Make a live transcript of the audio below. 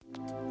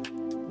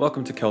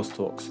Welcome to Kels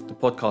Talks, the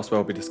podcast where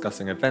we'll be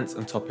discussing events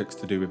and topics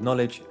to do with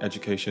knowledge,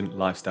 education,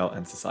 lifestyle,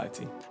 and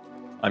society.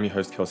 I'm your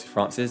host, Kelsey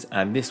Francis,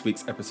 and this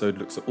week's episode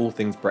looks at all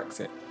things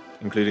Brexit,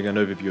 including an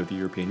overview of the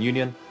European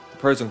Union, the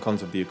pros and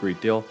cons of the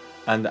agreed deal,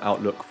 and the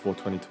outlook for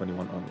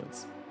 2021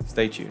 onwards.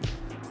 Stay tuned.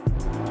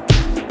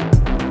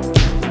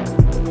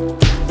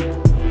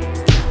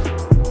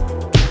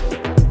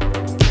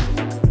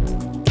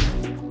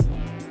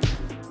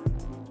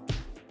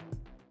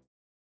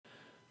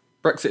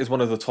 Brexit is one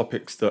of the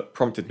topics that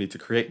prompted me to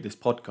create this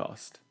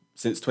podcast.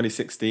 Since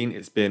 2016,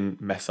 it's been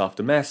mess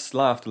after mess,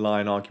 lie after lie,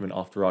 and argument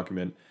after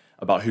argument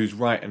about who's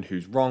right and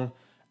who's wrong,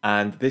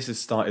 and this has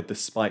started the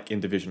spike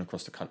in division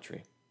across the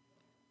country.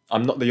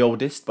 I'm not the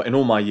oldest, but in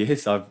all my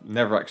years, I've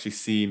never actually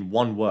seen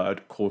one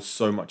word cause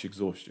so much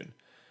exhaustion.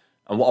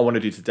 And what I want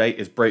to do today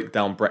is break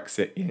down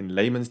Brexit in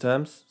layman's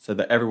terms so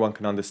that everyone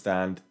can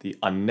understand the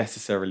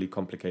unnecessarily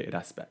complicated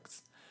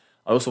aspects.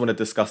 I also want to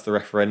discuss the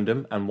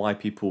referendum and why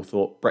people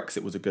thought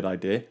Brexit was a good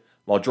idea,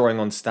 while drawing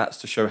on stats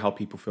to show how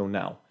people feel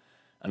now.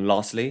 And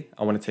lastly,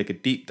 I want to take a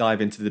deep dive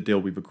into the deal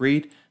we've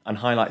agreed and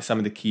highlight some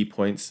of the key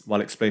points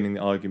while explaining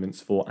the arguments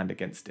for and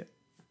against it.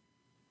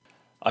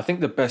 I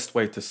think the best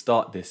way to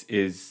start this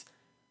is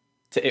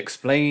to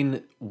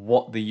explain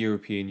what the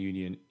European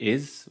Union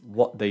is,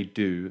 what they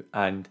do,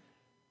 and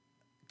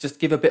just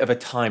give a bit of a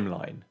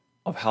timeline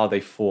of how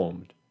they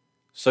formed,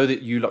 so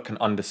that you lot can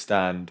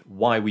understand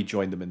why we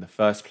joined them in the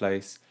first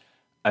place,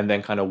 and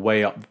then kind of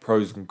weigh up the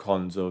pros and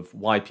cons of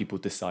why people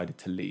decided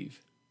to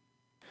leave.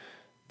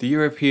 The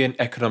European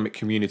Economic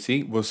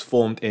Community was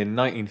formed in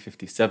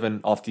 1957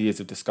 after years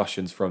of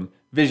discussions from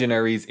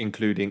visionaries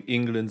including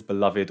England's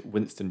beloved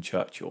Winston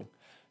Churchill,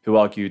 who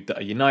argued that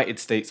a United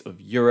States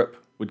of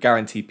Europe would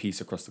guarantee peace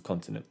across the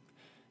continent.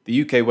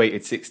 The UK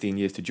waited 16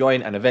 years to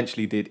join and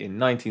eventually did in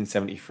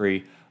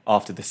 1973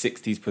 after the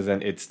 60s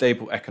presented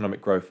stable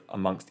economic growth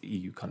amongst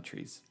EU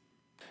countries.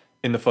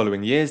 In the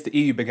following years, the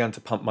EU began to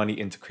pump money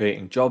into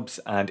creating jobs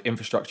and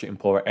infrastructure in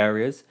poorer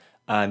areas,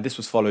 and this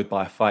was followed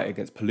by a fight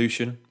against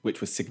pollution, which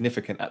was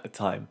significant at the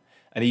time,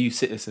 and EU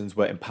citizens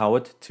were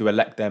empowered to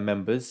elect their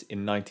members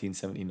in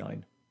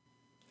 1979.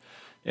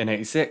 In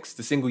 1986,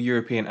 the Single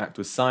European Act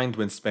was signed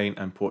when Spain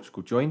and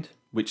Portugal joined,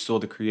 which saw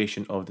the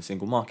creation of the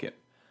single market.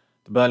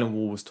 The Berlin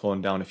Wall was torn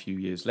down a few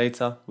years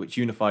later, which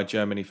unified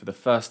Germany for the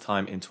first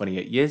time in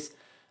 28 years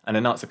and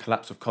announced a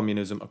collapse of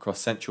communism across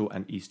Central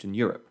and Eastern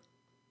Europe.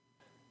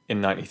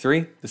 In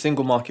 1993, the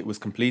single market was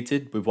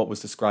completed with what was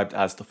described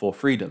as the four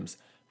freedoms,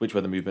 which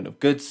were the movement of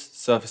goods,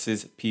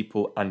 services,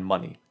 people, and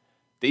money.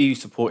 The EU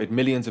supported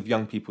millions of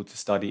young people to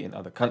study in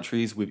other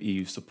countries with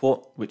EU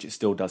support, which it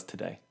still does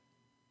today.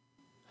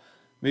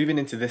 Moving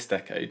into this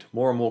decade,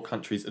 more and more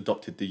countries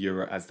adopted the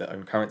euro as their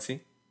own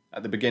currency.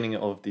 At the beginning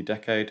of the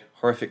decade,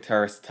 horrific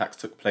terrorist attacks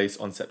took place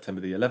on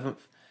September the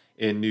 11th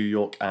in New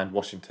York and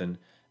Washington,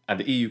 and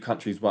the EU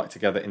countries worked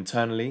together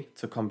internally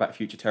to combat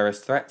future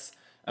terrorist threats,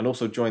 and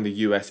also joined the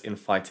US in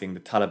fighting the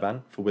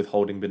Taliban for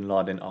withholding bin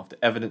Laden after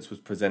evidence was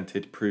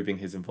presented proving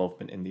his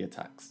involvement in the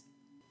attacks.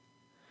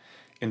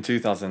 In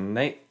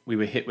 2008, we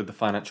were hit with the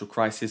financial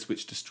crisis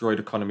which destroyed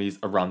economies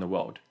around the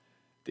world.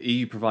 The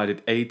EU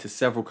provided aid to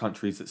several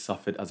countries that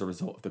suffered as a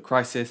result of the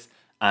crisis,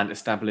 and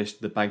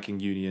established the banking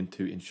union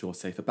to ensure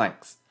safer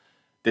banks.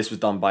 This was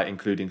done by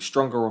including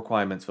stronger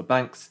requirements for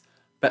banks,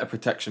 better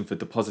protection for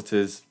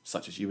depositors,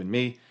 such as you and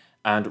me,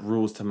 and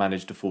rules to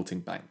manage defaulting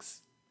banks.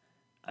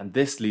 And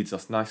this leads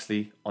us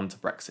nicely onto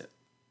Brexit.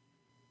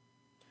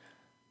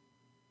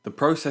 The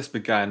process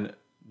began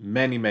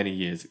many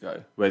years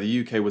ago, where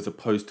the UK was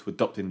opposed to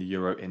adopting the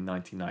euro in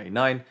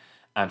 1999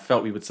 and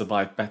felt we would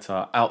survive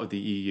better out of the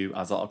EU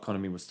as our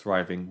economy was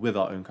thriving with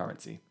our own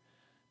currency.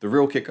 The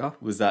real kicker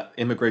was that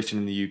immigration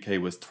in the UK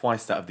was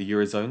twice that of the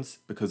Eurozone's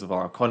because of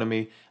our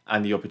economy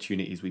and the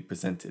opportunities we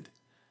presented.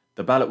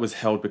 The ballot was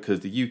held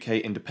because the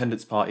UK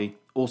Independence Party,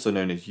 also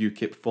known as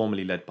UKIP,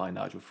 formerly led by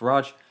Nigel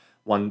Farage,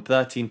 won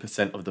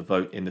 13% of the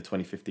vote in the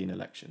 2015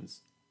 elections.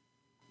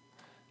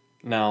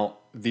 Now,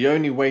 the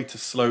only way to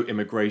slow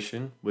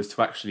immigration was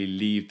to actually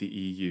leave the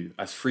EU,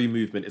 as free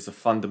movement is a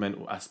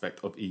fundamental aspect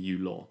of EU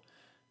law.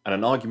 And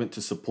an argument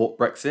to support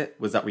Brexit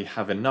was that we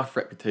have enough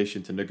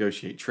reputation to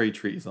negotiate trade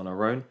treaties on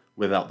our own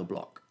without the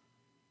bloc.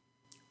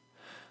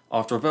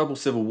 After a verbal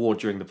civil war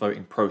during the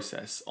voting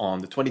process, on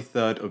the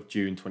 23rd of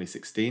June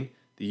 2016,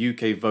 the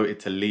UK voted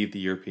to leave the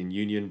European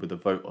Union with a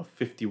vote of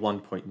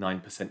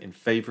 51.9% in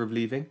favour of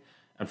leaving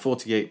and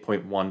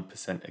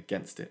 48.1%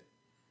 against it.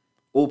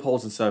 All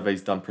polls and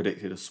surveys done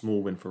predicted a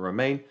small win for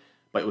Remain,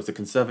 but it was the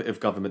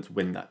Conservative government's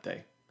win that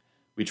day.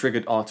 We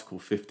triggered Article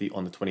 50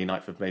 on the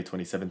 29th of May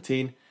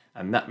 2017,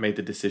 and that made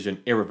the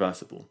decision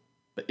irreversible,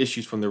 but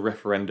issues from the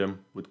referendum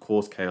would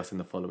cause chaos in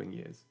the following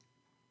years.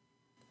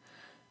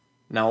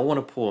 Now I want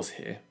to pause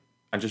here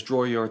and just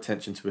draw your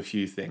attention to a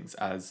few things,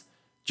 as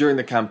during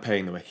the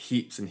campaign there were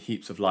heaps and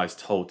heaps of lies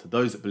told to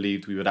those that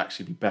believed we would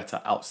actually be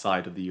better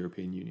outside of the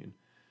European Union.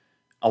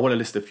 I want to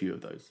list a few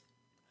of those.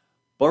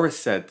 Boris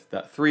said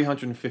that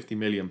 350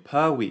 million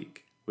per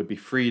week would be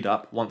freed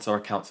up once our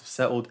accounts have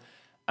settled,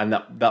 and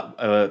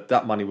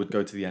that money would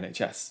go to the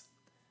NHS.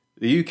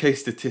 The UK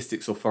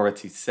Statistics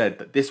Authority said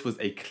that this was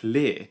a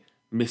clear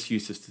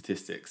misuse of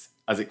statistics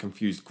as it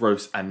confused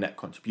gross and net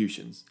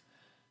contributions.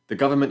 The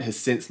government has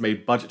since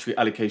made budgetary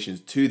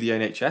allocations to the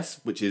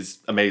NHS, which is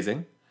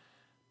amazing,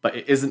 but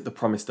it isn't the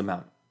promised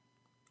amount.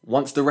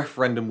 Once the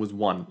referendum was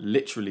won,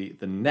 literally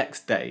the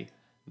next day,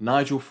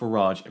 Nigel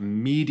Farage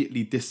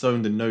immediately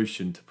disowned the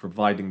notion to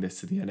providing this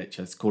to the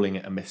NHS, calling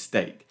it a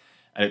mistake,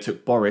 and it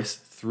took Boris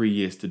 3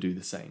 years to do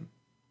the same.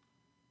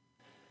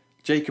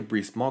 Jacob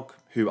Rees-Mogg,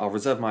 who I'll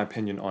reserve my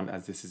opinion on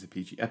as this is a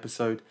PG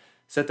episode,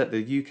 said that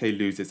the UK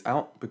loses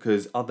out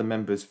because other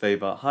members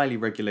favour highly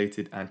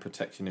regulated and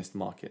protectionist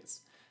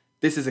markets.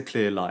 This is a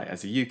clear lie,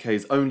 as the UK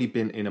has only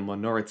been in a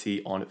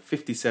minority on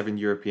 57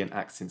 European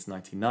acts since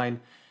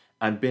 1999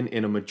 and been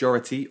in a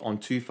majority on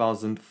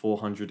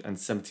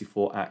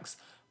 2,474 acts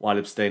while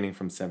abstaining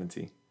from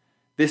 70.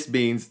 This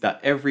means that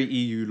every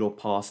EU law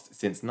passed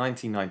since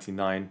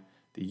 1999,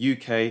 the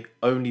UK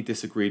only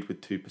disagreed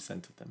with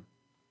 2% of them.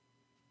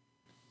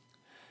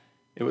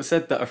 It was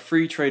said that a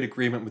free trade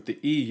agreement with the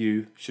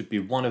EU should be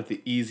one of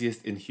the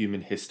easiest in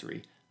human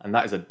history, and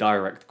that is a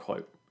direct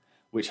quote,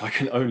 which I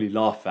can only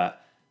laugh at,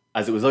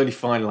 as it was only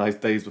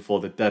finalised days before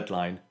the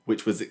deadline,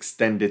 which was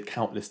extended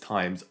countless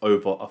times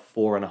over a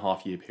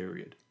 4.5-year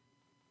period.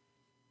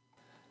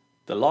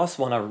 The last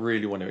one I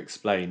really want to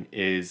explain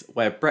is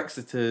where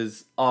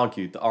Brexiters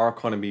argued that our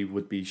economy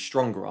would be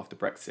stronger after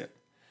Brexit.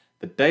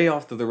 The day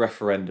after the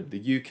referendum,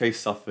 the UK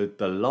suffered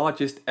the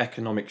largest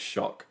economic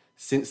shock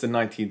since the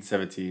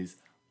 1970s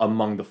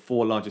among the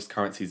 4 largest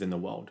currencies in the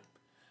world.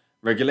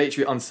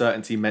 Regulatory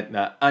uncertainty meant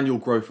that annual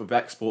growth of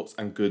exports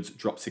and goods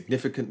dropped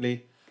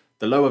significantly.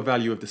 The lower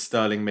value of the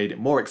sterling made it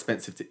more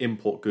expensive to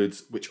import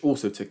goods, which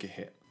also took a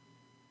hit.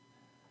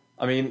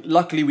 I mean,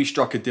 luckily we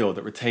struck a deal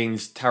that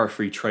retains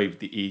tariff-free trade with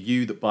the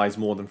EU that buys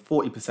more than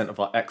 40% of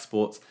our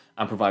exports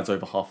and provides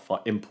over half of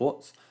our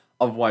imports.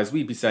 Otherwise,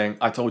 we'd be saying,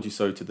 I told you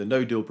so to the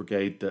no-deal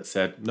brigade that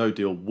said no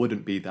deal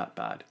wouldn't be that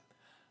bad.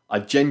 I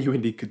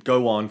genuinely could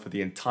go on for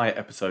the entire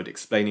episode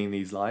explaining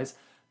these lies,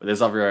 but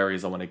there's other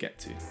areas I want to get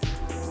to.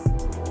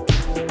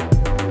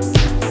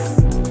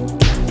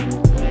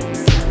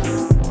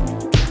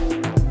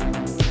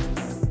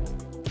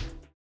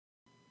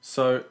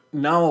 So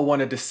now I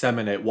want to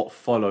disseminate what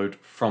followed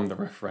from the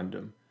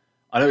referendum.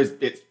 I know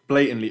it's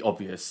blatantly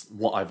obvious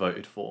what I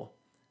voted for,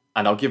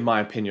 and I'll give my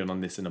opinion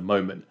on this in a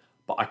moment,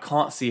 but I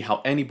can't see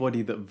how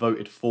anybody that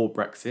voted for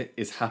Brexit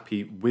is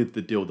happy with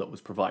the deal that was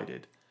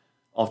provided.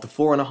 After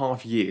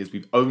 4.5 years,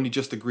 we've only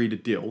just agreed a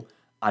deal,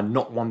 and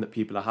not one that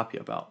people are happy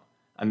about.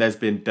 And there's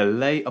been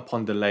delay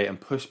upon delay and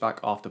pushback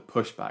after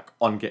pushback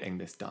on getting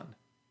this done.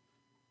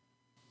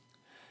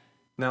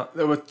 Now,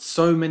 there were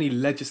so many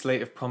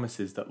legislative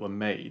promises that were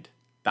made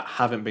that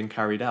haven't been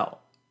carried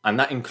out. And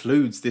that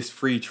includes this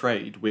free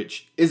trade,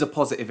 which is a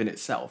positive in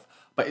itself,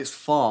 but it's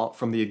far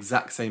from the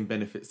exact same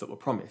benefits that were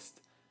promised.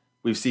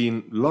 We've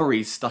seen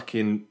lorries stuck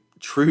in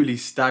truly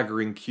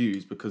staggering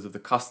queues because of the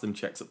custom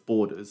checks at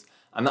borders,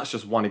 and that's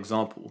just one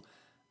example.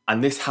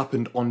 And this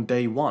happened on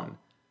day one.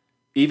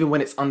 Even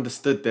when it's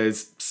understood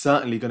there's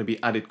certainly going to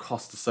be added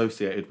costs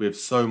associated with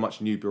so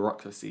much new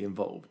bureaucracy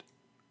involved.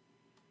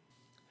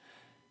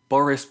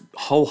 Boris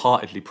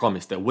wholeheartedly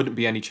promised there wouldn't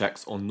be any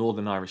checks on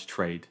Northern Irish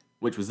trade,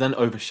 which was then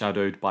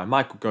overshadowed by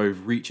Michael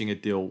Gove reaching a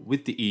deal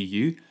with the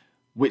EU,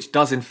 which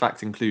does in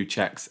fact include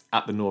checks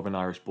at the Northern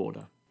Irish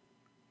border.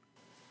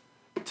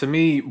 To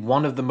me,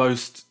 one of the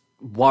most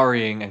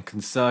worrying and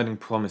concerning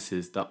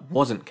promises that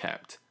wasn't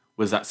kept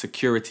was that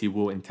security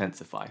will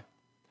intensify.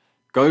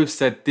 Gove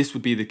said this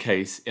would be the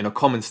case in a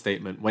common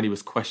statement when he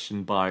was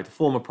questioned by the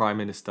former Prime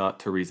Minister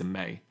Theresa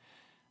May.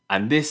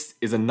 And this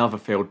is another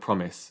failed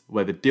promise,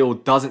 where the deal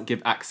doesn't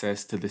give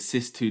access to the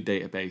SIS2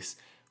 database,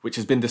 which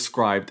has been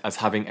described as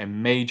having a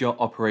major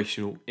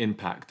operational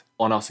impact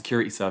on our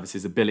security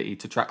services' ability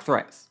to track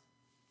threats.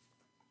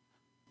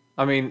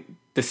 I mean,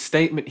 the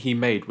statement he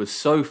made was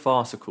so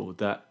farcical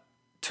that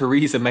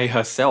Theresa May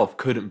herself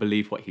couldn't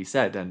believe what he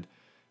said, and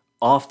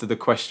after the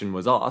question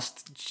was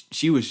asked,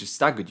 she was just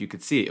staggered. You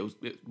could see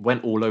it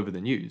went all over the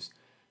news.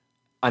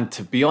 And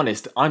to be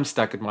honest, I'm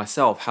staggered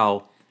myself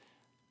how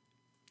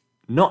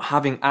not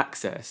having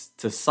access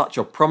to such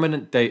a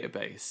prominent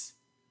database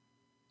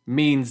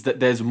means that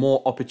there's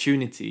more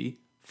opportunity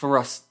for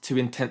us to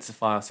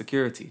intensify our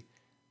security.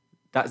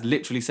 That's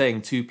literally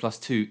saying 2 +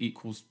 2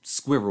 =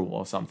 squirrel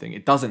or something.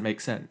 It doesn't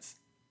make sense.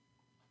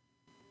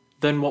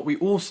 Then what we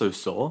also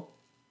saw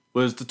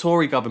was the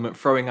Tory government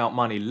throwing out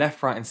money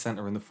left, right and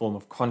centre in the form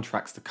of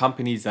contracts to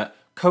companies that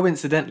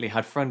coincidentally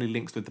had friendly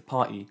links with the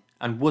party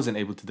and wasn't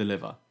able to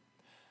deliver.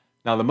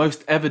 Now, the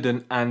most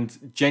evident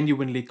and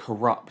genuinely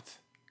corrupt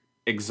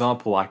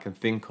example I can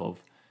think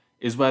of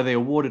is where they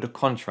awarded a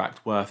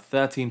contract worth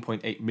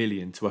 13.8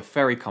 million to a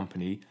ferry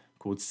company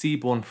called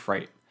Seabourn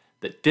Freight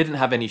that didn't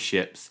have any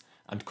ships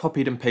and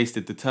copied and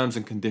pasted the terms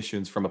and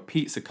conditions from a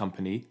pizza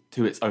company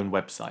to its own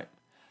website.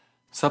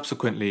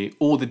 Subsequently,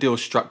 all the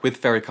deals struck with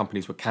ferry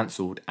companies were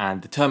cancelled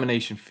and the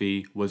termination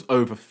fee was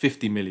over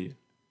 50 million.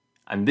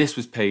 And this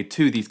was paid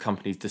to these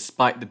companies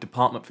despite the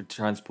Department for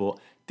Transport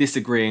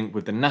disagreeing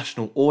with the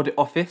National Audit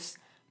Office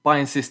by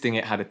insisting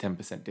it had a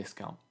 10%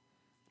 discount.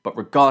 But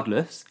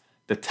regardless,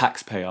 the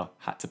taxpayer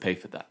had to pay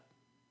for that.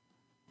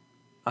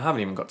 I haven't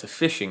even got to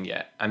fishing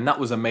yet, and that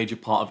was a major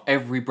part of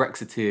every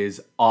Brexiteer's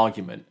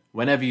argument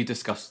whenever you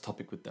discuss the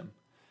topic with them.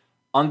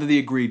 Under the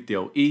agreed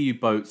deal, EU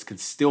boats can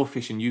still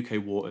fish in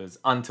UK waters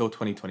until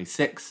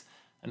 2026,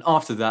 and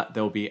after that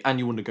there will be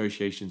annual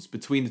negotiations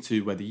between the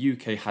two where the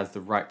UK has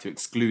the right to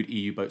exclude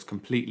EU boats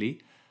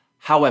completely.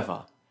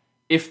 However,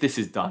 if this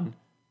is done,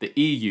 the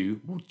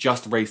EU will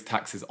just raise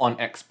taxes on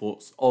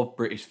exports of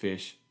British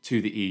fish to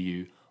the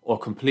EU or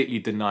completely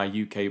deny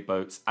UK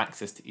boats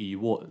access to EU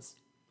waters.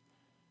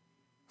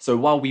 So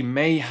while we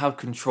may have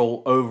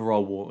control over our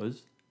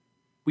waters,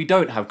 we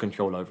don't have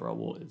control over our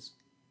waters.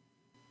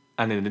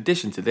 And in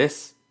addition to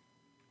this,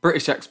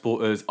 British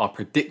exporters are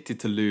predicted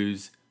to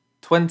lose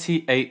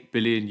 €28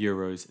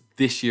 billion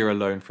this year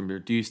alone from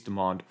reduced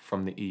demand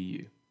from the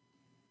EU.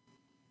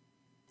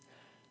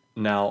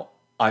 Now,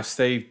 I've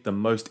saved the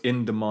most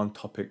in-demand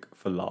topic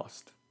for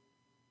last: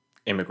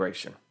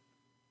 immigration.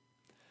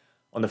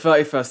 On the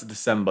 31st of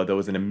December, there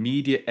was an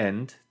immediate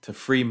end to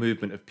free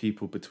movement of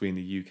people between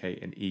the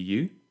UK and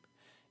EU.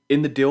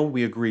 In the deal,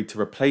 we agreed to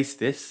replace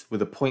this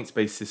with a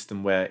points-based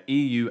system where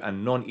EU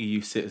and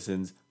non-EU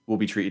citizens will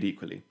be treated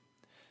equally.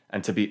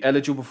 And to be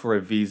eligible for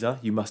a visa,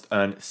 you must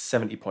earn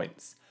 70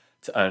 points.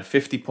 To earn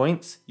 50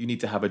 points, you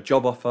need to have a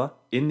job offer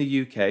in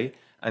the UK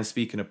and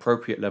speak an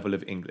appropriate level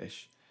of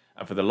English.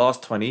 And for the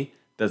last 20,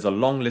 there's a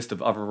long list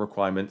of other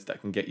requirements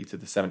that can get you to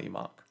the 70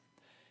 mark.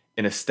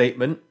 In a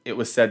statement, it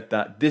was said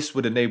that this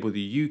would enable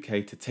the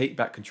UK to take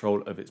back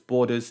control of its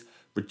borders,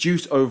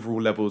 reduce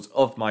overall levels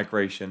of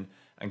migration,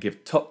 and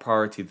give top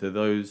priority to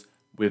those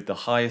with the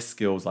highest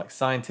skills like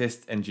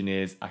scientists,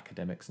 engineers,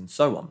 academics, and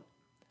so on.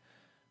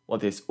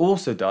 What this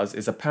also does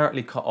is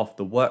apparently cut off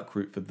the work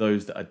route for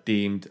those that are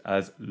deemed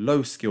as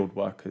low-skilled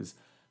workers,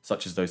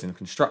 such as those in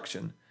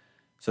construction,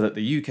 so that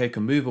the UK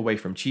can move away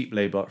from cheap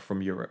labour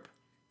from Europe.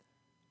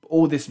 But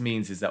all this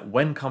means is that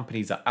when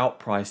companies are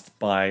outpriced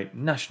by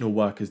national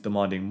workers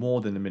demanding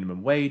more than the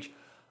minimum wage,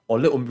 or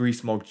little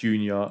Rees-Mogg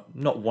Jr.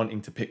 not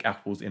wanting to pick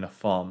apples in a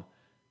farm,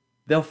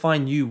 they'll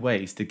find new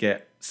ways to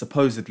get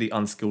supposedly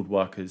unskilled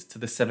workers to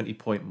the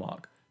 70-point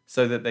mark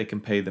so that they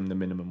can pay them the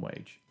minimum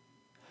wage.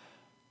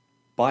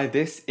 By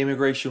this,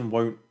 immigration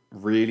won't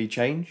really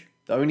change.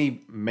 The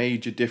only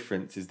major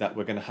difference is that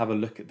we're going to have a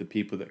look at the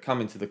people that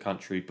come into the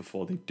country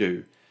before they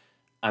do.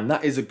 And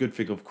that is a good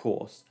thing, of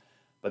course,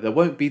 but there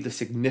won't be the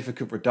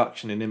significant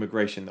reduction in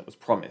immigration that was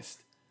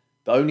promised.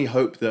 The only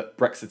hope that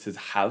Brexiters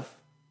have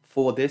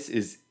for this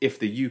is if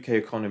the UK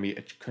economy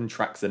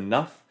contracts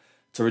enough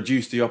to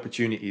reduce the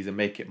opportunities and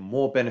make it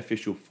more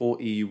beneficial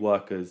for EU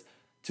workers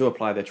to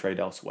apply their trade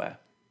elsewhere.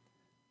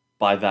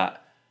 By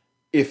that,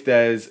 if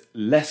there's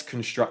less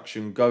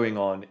construction going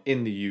on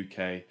in the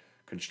UK,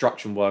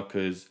 construction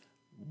workers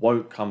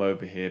won't come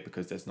over here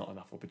because there's not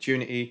enough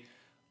opportunity,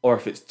 or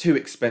if it's too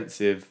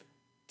expensive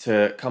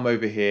to come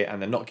over here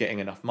and they're not getting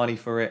enough money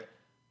for it,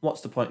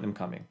 what's the point in them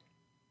coming?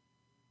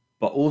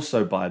 But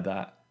also by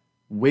that,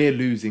 we're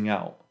losing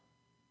out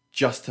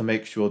just to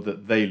make sure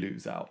that they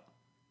lose out.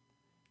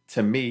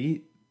 To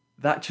me,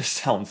 that just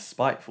sounds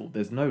spiteful.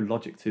 There's no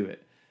logic to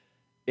it.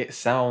 It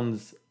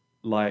sounds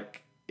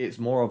like it's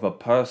more of a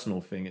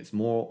personal thing. It's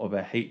more of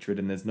a hatred,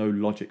 and there's no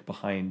logic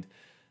behind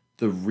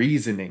the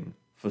reasoning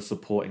for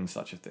supporting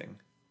such a thing.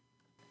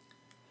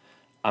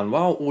 And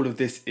while all of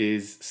this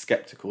is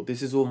skeptical,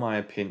 this is all my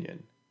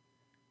opinion.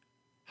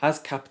 Has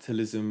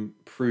capitalism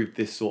proved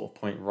this sort of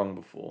point wrong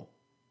before?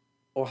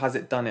 Or has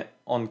it done it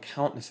on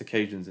countless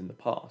occasions in the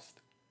past?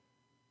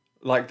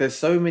 Like, there's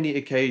so many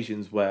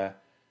occasions where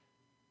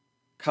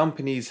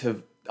companies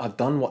have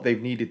done what they've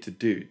needed to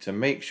do to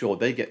make sure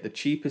they get the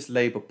cheapest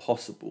labour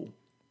possible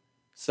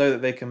so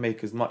that they can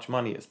make as much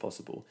money as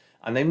possible.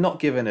 And they've not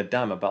given a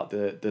damn about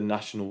the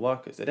national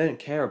workers. They don't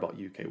care about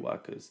UK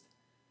workers.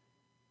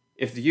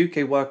 If the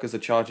UK workers are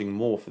charging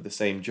more for the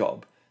same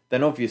job,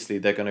 then obviously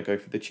they're going to go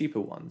for the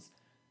cheaper ones.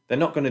 They're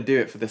not going to do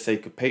it for the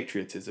sake of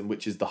patriotism,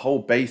 which is the whole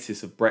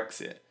basis of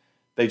Brexit.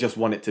 They just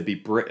want it to be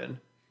Britain.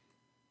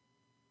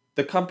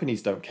 The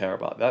companies don't care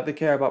about that. They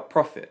care about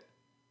profit.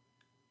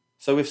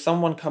 So if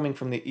someone coming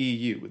from the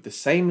EU with the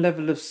same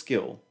level of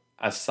skill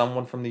as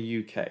someone from the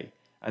UK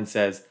and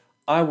says,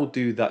 I will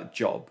do that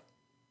job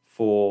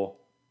for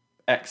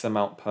X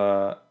amount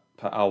per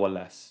hour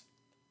less,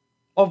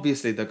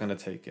 obviously they're going to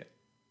take it.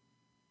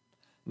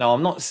 Now,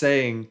 I'm not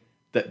saying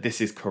that this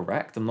is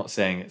correct. I'm not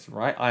saying it's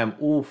right. I am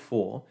all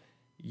for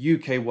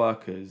UK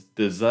workers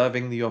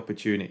deserving the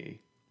opportunity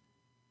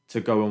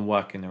to go and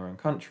work in their own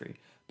country.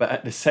 But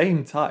at the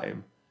same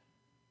time,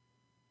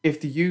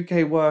 if the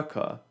UK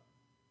worker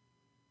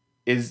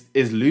is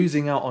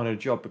losing out on a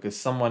job because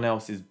someone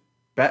else is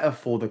better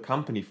for the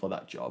company for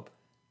that job,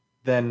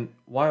 then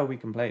why are we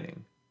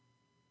complaining?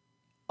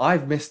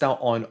 I've missed out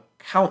on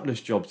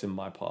countless jobs in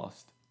my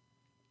past.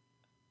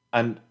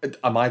 And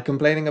am I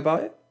complaining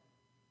about it?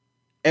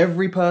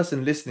 Every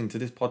person listening to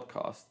this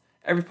podcast,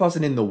 every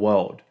person in the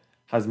world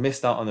has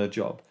missed out on a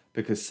job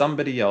because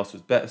somebody else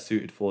was better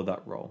suited for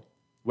that role.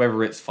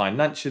 Whether it's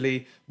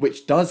financially,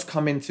 which does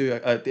come into,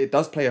 it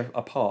does play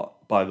a part,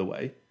 by the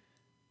way.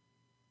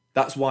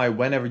 That's why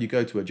whenever you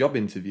go to a job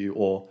interview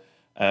or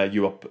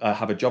you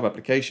have a job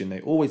application,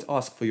 they always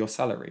ask for your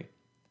salary.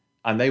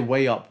 And they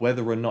weigh up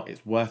whether or not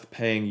it's worth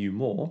paying you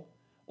more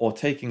or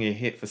taking a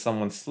hit for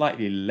someone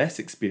slightly less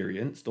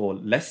experienced or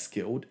less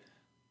skilled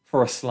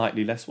for a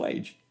slightly less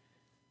wage.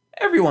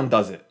 Everyone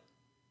does it.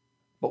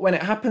 But when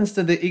it happens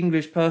to the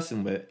English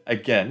person,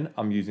 again,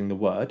 I'm using the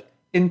word,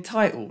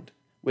 entitled.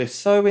 We're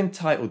so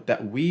entitled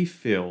that we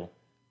feel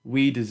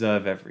we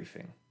deserve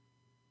everything.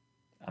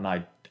 And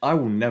I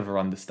will never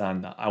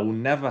understand that. I will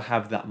never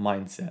have that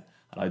mindset.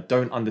 And I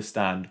don't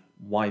understand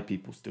why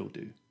people still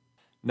do.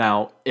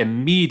 Now,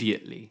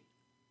 immediately,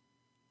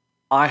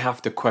 I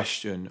have to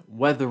question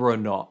whether or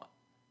not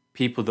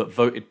people that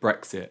voted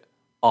Brexit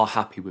are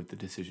happy with the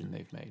decision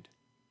they've made.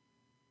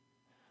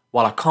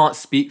 While I can't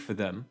speak for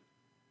them,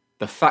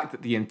 the fact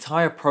that the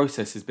entire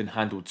process has been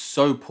handled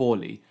so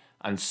poorly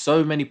and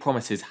so many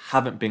promises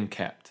haven't been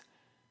kept,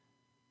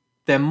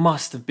 there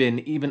must have been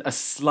even a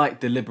slight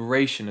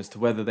deliberation as to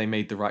whether they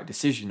made the right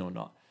decision or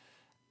not.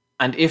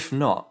 And if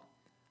not,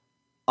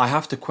 I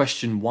have to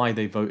question why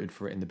they voted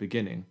for it in the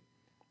beginning.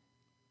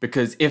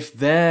 Because if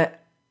their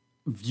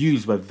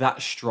views were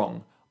that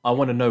strong, I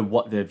want to know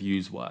what their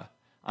views were.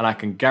 And I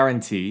can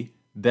guarantee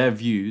their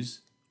views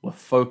were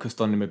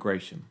focused on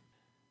immigration.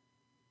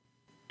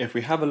 If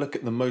we have a look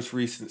at the most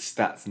recent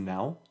stats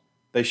now,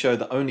 they show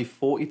that only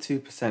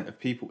 42% of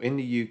people in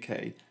the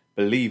UK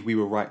believe we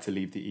were right to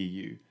leave the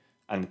EU.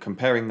 And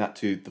comparing that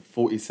to the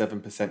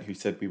 47% who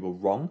said we were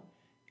wrong,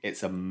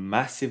 it's a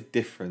massive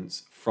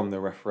difference from the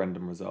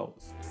referendum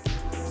results.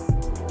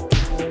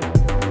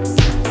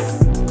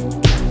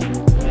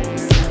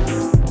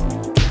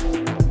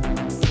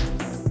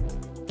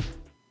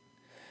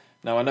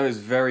 Now, I know it's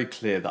very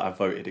clear that I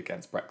voted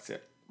against Brexit,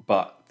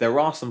 but there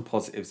are some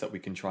positives that we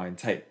can try and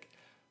take.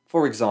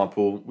 For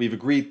example, we've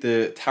agreed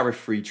the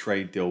tariff-free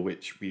trade deal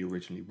which we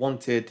originally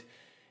wanted.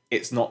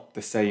 It's not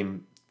the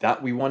same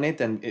that we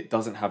wanted and it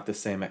doesn't have the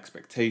same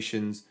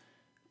expectations,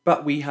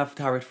 but we have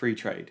tariff-free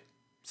trade.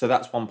 So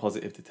that's one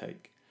positive to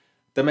take.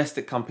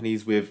 Domestic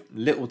companies with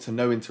little to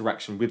no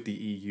interaction with the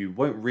EU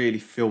won't really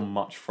feel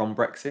much from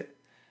Brexit,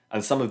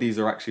 and some of these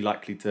are actually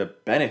likely to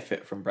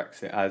benefit from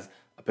Brexit as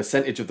a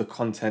percentage of the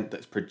content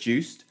that's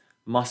produced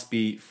must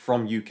be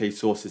from UK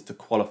sources to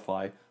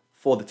qualify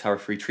for the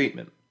tariff-free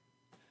treatment.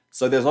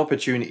 So there's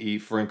opportunity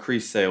for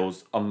increased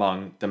sales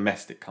among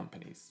domestic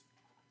companies.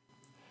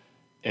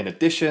 In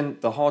addition,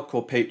 the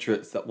hardcore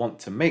patriots that want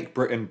to make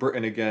Britain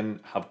Britain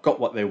again have got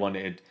what they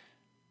wanted,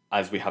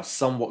 as we have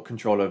somewhat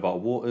control over our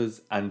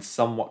waters and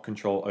somewhat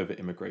control over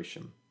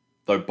immigration,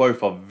 though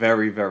both are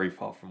very, very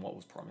far from what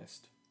was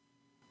promised.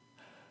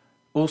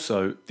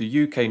 Also,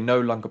 the UK no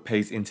longer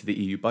pays into the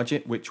EU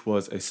budget, which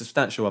was a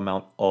substantial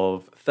amount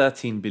of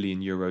 13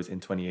 billion euros in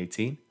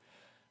 2018.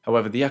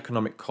 However, the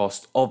economic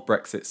cost of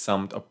Brexit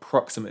summed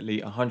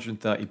approximately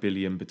 130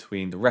 billion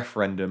between the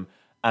referendum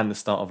and the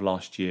start of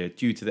last year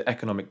due to the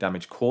economic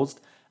damage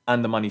caused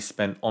and the money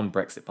spent on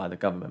Brexit by the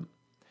government.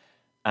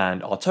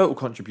 And our total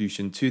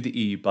contribution to the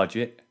EU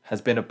budget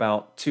has been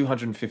about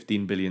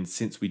 215 billion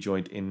since we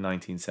joined in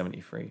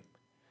 1973.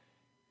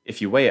 If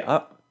you weigh it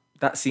up,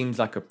 that seems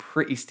like a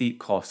pretty steep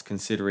cost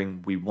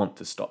considering we want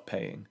to stop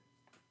paying.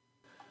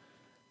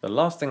 The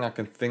last thing I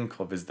can think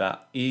of is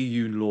that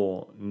EU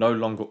law no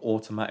longer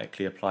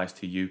automatically applies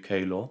to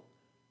UK law.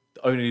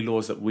 The only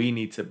laws that we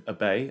need to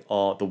obey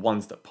are the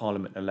ones that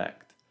Parliament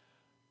elect.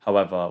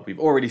 However, we've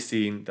already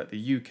seen that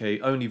the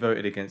UK only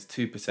voted against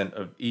 2%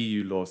 of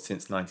EU laws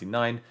since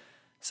 1999,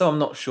 so I'm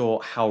not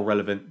sure how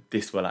relevant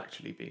this will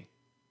actually be.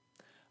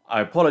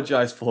 I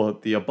apologise for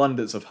the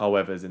abundance of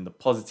howevers in the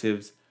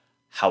positives.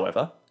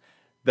 However,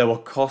 there were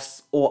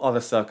costs or other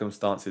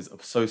circumstances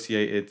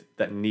associated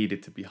that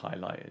needed to be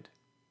highlighted.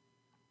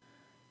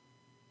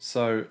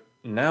 So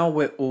now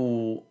we're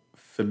all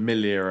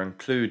familiar and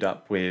clued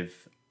up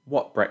with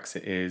what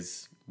Brexit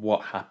is,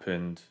 what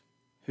happened,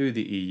 who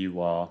the EU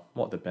are,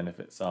 what the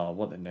benefits are,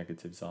 what the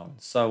negatives are,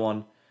 and so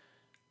on.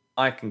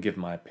 I can give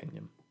my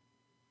opinion.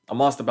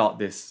 I'm asked about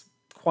this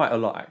quite a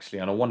lot actually,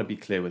 and I want to be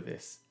clear with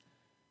this.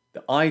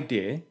 The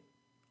idea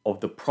of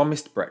the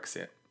promised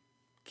Brexit,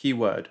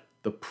 keyword,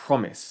 the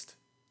promised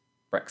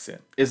Brexit,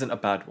 isn't a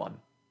bad one,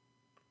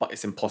 but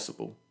it's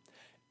impossible.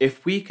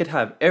 If we could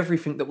have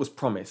everything that was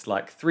promised,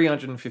 like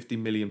 350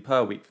 million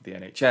per week for the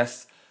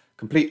NHS,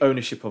 complete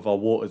ownership of our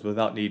waters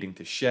without needing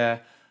to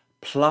share,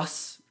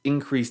 plus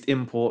increased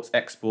imports,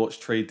 exports,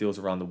 trade deals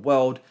around the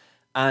world,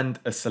 and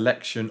a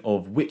selection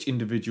of which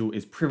individual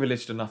is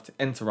privileged enough to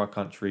enter our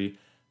country,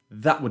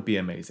 that would be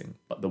amazing.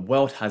 But the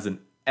world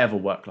hasn't ever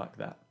worked like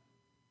that.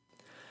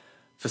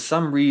 For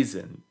some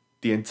reason,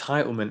 the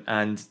entitlement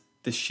and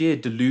the sheer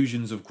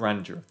delusions of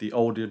grandeur of the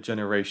older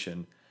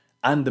generation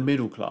and the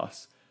middle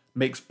class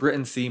makes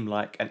Britain seem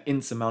like an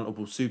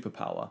insurmountable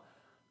superpower,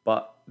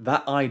 but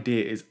that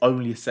idea is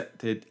only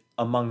accepted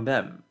among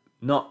them,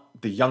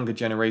 not the younger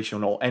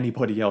generation or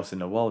anybody else in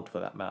the world for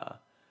that matter.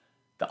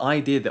 The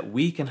idea that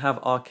we can have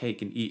our cake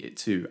and eat it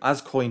too,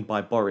 as coined by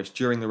Boris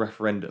during the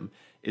referendum,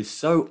 is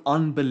so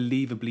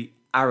unbelievably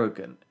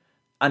arrogant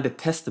and a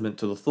testament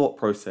to the thought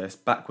process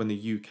back when the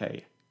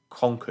UK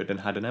conquered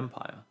and had an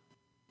empire.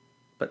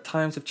 But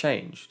times have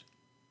changed.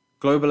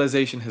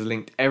 Globalization has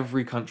linked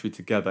every country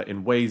together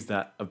in ways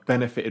that have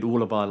benefited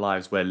all of our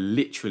lives, where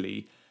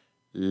literally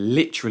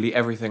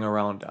everything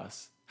around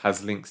us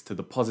has links to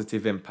the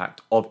positive impact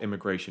of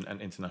immigration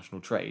and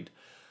international trade.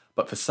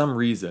 But for some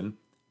reason,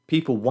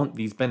 people want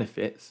these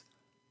benefits,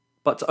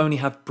 but to only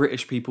have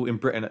British people in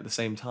Britain at the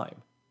same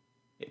time.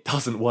 It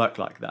doesn't work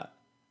like that.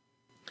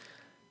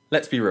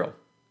 Let's be real.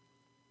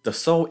 The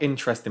sole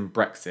interest in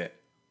Brexit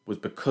was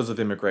because of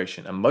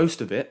immigration, and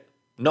most of it,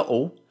 not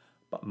all,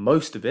 but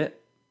most of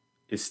it,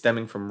 is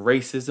stemming from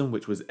racism,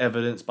 which was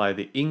evidenced by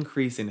the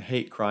increase in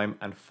hate crime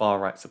and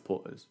far-right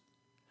supporters.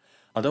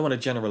 I don't want to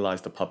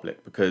generalise the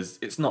public because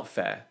it's not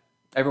fair.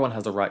 Everyone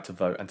has a right to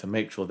vote and to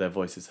make sure their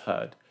voice is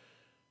heard.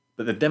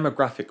 But the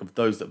demographic of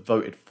those that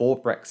voted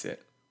for Brexit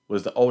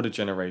was the older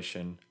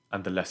generation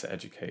and the lesser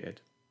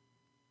educated.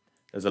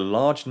 There's a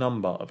large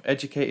number of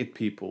educated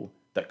people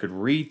that could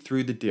read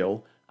through the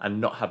deal and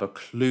not have a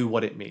clue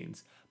what it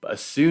means. But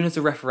as soon as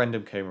the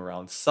referendum came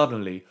around,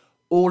 suddenly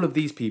all of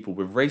these people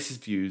with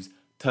racist views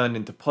turned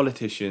into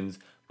politicians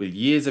with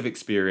years of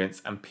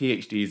experience and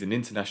PhDs in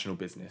international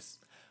business.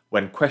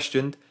 When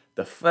questioned,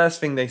 the first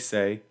thing they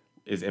say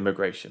is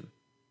immigration.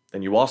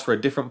 Then you ask for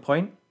a different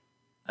point,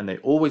 and they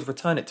always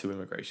return it to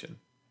immigration.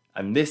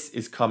 And this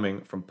is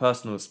coming from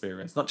personal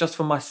experience, not just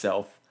from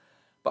myself,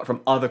 but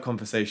from other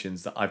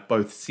conversations that I've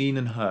both seen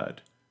and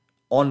heard,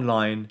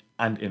 online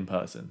and in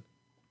person.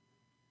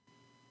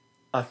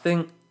 I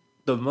think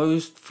the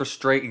most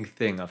frustrating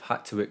thing I've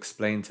had to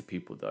explain to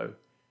people, though,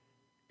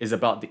 is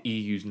about the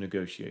EU's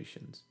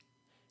negotiations.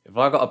 If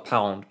I got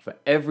 £1 for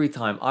every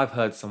time I've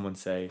heard someone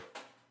say,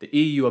 the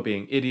EU are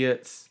being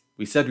idiots,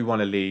 we said we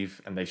want to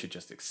leave and they should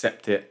just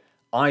accept it,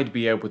 I'd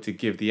be able to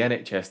give the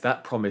NHS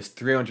that promised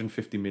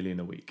 350 million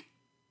a week.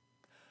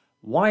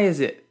 Why is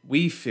it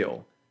we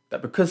feel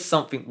that because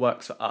something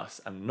works for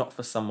us and not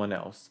for someone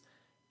else,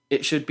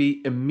 it should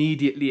be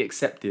immediately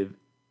accepted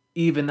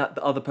even at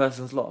the other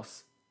person's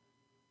loss?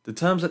 The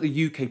terms that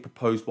the UK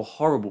proposed were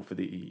horrible for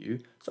the EU,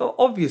 so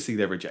obviously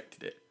they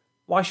rejected it.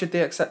 Why should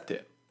they accept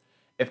it?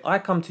 If I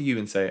come to you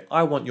and say,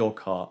 I want your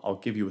car, I'll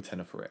give you a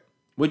tenner for it.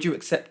 Would you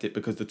accept it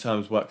because the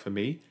terms work for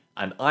me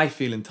and I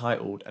feel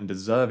entitled and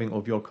deserving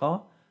of your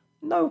car?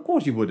 No, of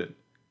course you wouldn't.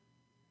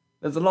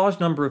 There's a large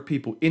number of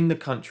people in the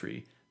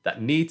country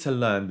that need to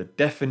learn the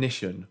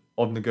definition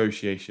of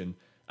negotiation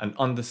and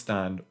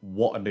understand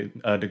what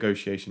a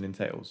negotiation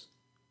entails.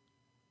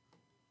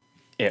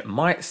 It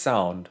might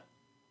sound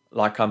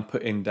like I'm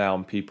putting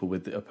down people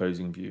with the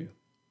opposing view.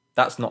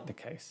 That's not the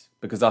case,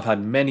 because I've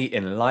had many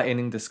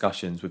enlightening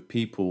discussions with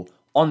people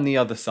on the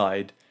other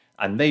side,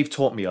 and they've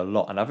taught me a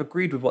lot, and I've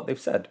agreed with what they've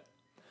said.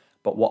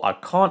 But what I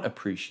can't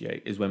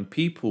appreciate is when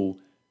people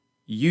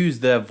use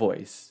their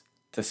voice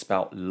to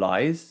spout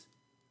lies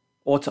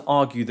or to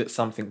argue that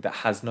something that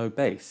has no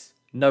base,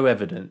 no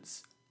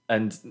evidence,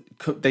 and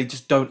they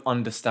just don't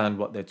understand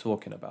what they're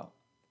talking about.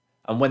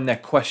 And when they're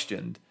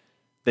questioned,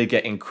 they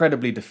get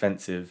incredibly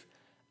defensive,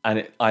 and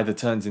it either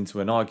turns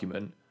into an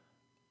argument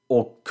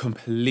or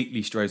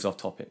completely strays off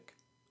topic.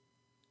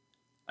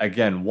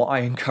 Again, what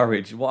I'm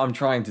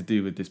trying to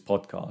do with this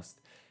podcast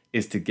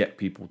is to get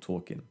people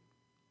talking.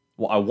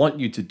 What I want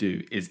you to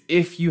do is,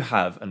 if you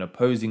have an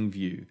opposing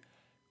view,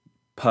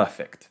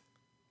 perfect.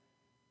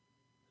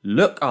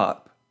 Look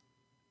up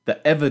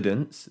the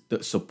evidence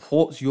that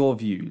supports your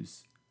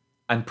views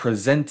and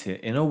present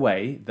it in a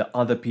way that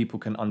other people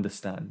can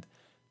understand.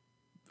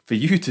 For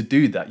you to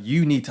do that,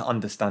 you need to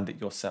understand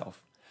it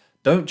yourself.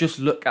 Don't just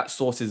look at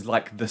sources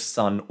like The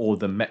Sun or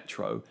The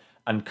Metro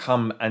and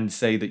come and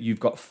say that you've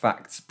got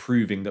facts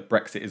proving that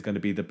Brexit is going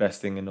to be the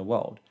best thing in the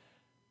world.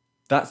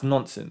 That's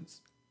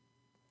nonsense.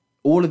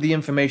 All of the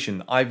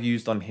information I've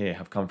used on here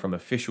have come from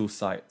official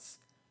sites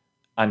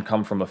and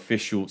come from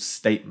official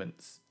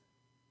statements.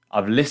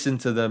 I've listened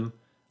to them,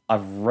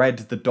 I've read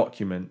the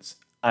documents,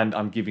 and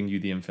I'm giving you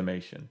the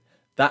information.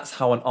 That's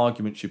how an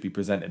argument should be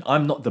presented.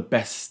 I'm not the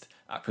best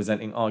at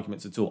presenting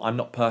arguments at all. I'm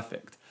not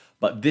perfect.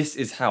 But this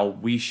is how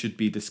we should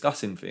be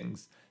discussing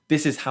things.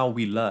 This is how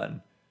we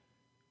learn.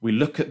 We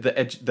look at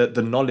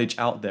the knowledge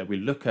out there. We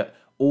look at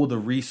all the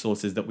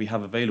resources that we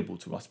have available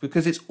to us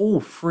because it's all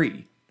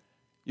free.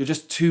 You're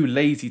just too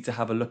lazy to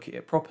have a look at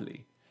it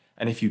properly.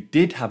 And if you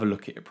did have a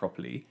look at it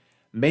properly,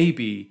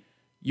 maybe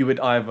you would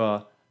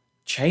either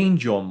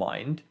change your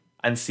mind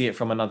and see it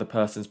from another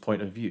person's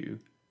point of view,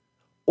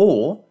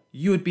 or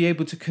you would be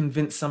able to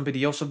convince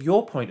somebody else of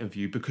your point of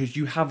view because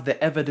you have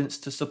the evidence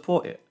to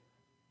support it.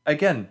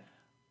 Again,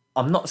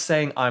 I'm not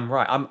saying I'm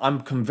right.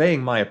 I'm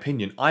conveying my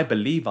opinion. I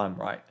believe I'm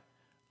right.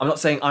 I'm not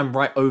saying I'm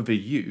right over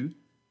you.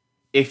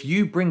 If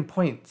you bring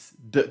points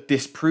that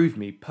disprove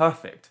me,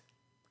 perfect.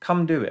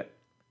 Come do it.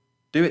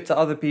 Do it to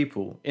other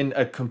people in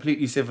a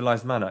completely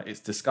civilized manner. It's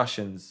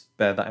discussions,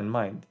 bear that in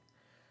mind.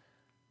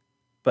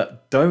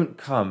 But don't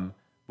come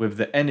with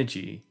the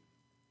energy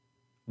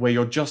where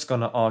you're just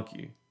going to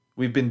argue.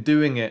 We've been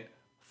doing it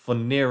for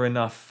near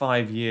enough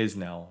 5 years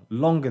now,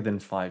 longer than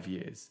 5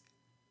 years.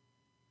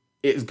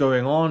 It's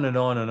going on and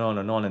on and on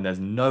and on, and there's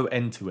no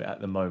end to it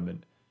at the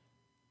moment.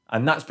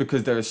 And that's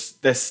because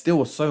there's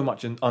still so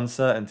much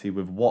uncertainty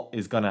with what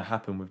is going to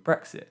happen with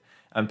Brexit.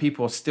 And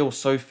people are still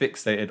so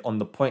fixated on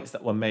the points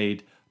that were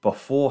made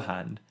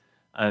beforehand,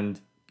 and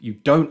you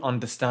don't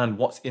understand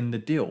what's in the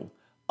deal.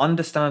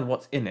 Understand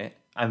what's in it,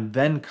 and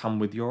then come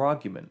with your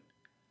argument.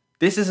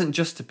 This isn't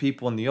just to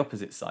people on the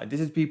opposite side. This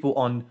is people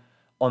on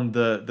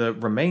the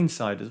Remain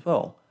side as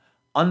well.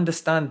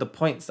 Understand the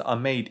points that are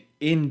made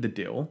in the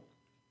deal.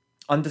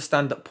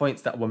 Understand the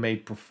points that were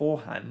made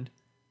beforehand,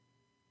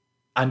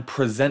 and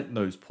present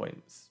those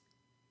points.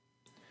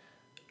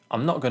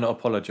 I'm not going to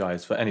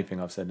apologize for anything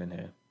I've said in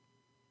here.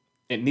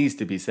 It needs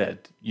to be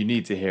said. You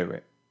need to hear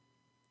it.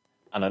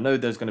 And I know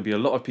there's going to be a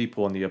lot of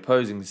people on the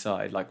opposing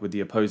side, like with the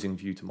opposing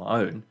view to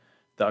my own,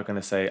 that are going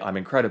to say, I'm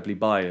incredibly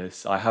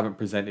biased, I haven't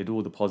presented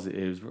all the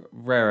positives,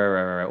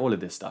 all of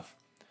this stuff.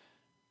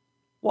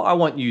 What I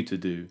want you to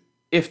do,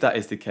 if that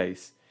is the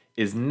case,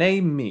 is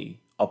name me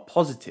a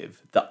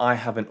positive that I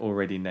haven't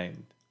already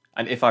named.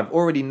 And if I've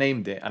already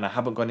named it and I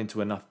haven't gone into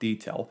enough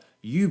detail,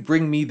 you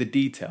bring me the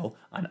detail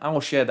and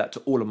I'll share that to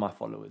all of my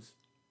followers.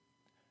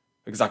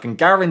 Because I can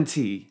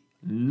guarantee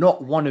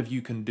not one of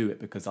you can do it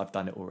because I've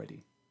done it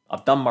already.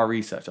 I've done my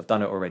research. I've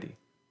done it already.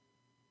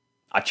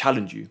 I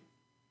challenge you.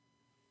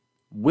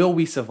 Will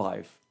we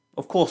survive?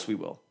 Of course we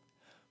will.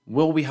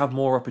 Will we have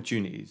more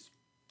opportunities?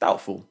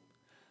 Doubtful.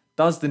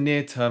 Does the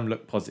near term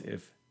look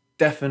positive?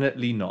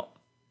 Definitely not.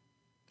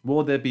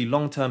 Will there be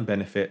long-term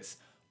benefits?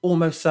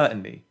 Almost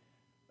certainly.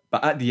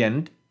 But at the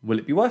end, will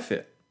it be worth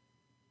it?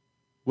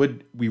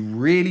 Would we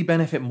really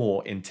benefit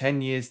more in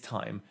 10 years'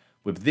 time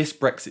with this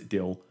Brexit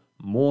deal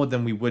more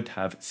than we would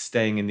have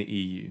staying in the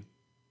EU?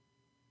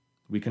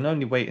 We can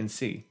only wait and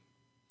see.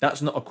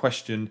 That's not a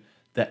question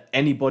that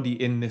anybody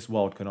in this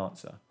world can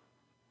answer.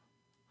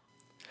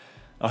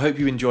 I hope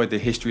you enjoyed the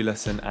history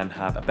lesson and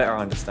have a better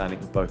understanding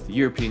of both the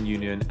European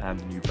Union and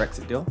the new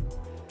Brexit deal.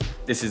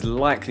 This is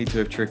likely to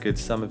have triggered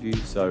some of you,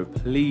 so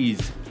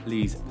please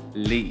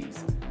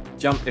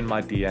jump in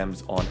my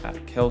DMs on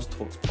 @Kels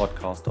Talks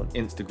Podcast on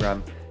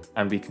Instagram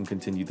and we can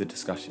continue the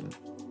discussion.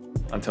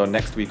 Until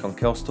next week on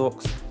Kels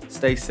Talks,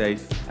 stay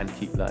safe and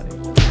keep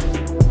learning.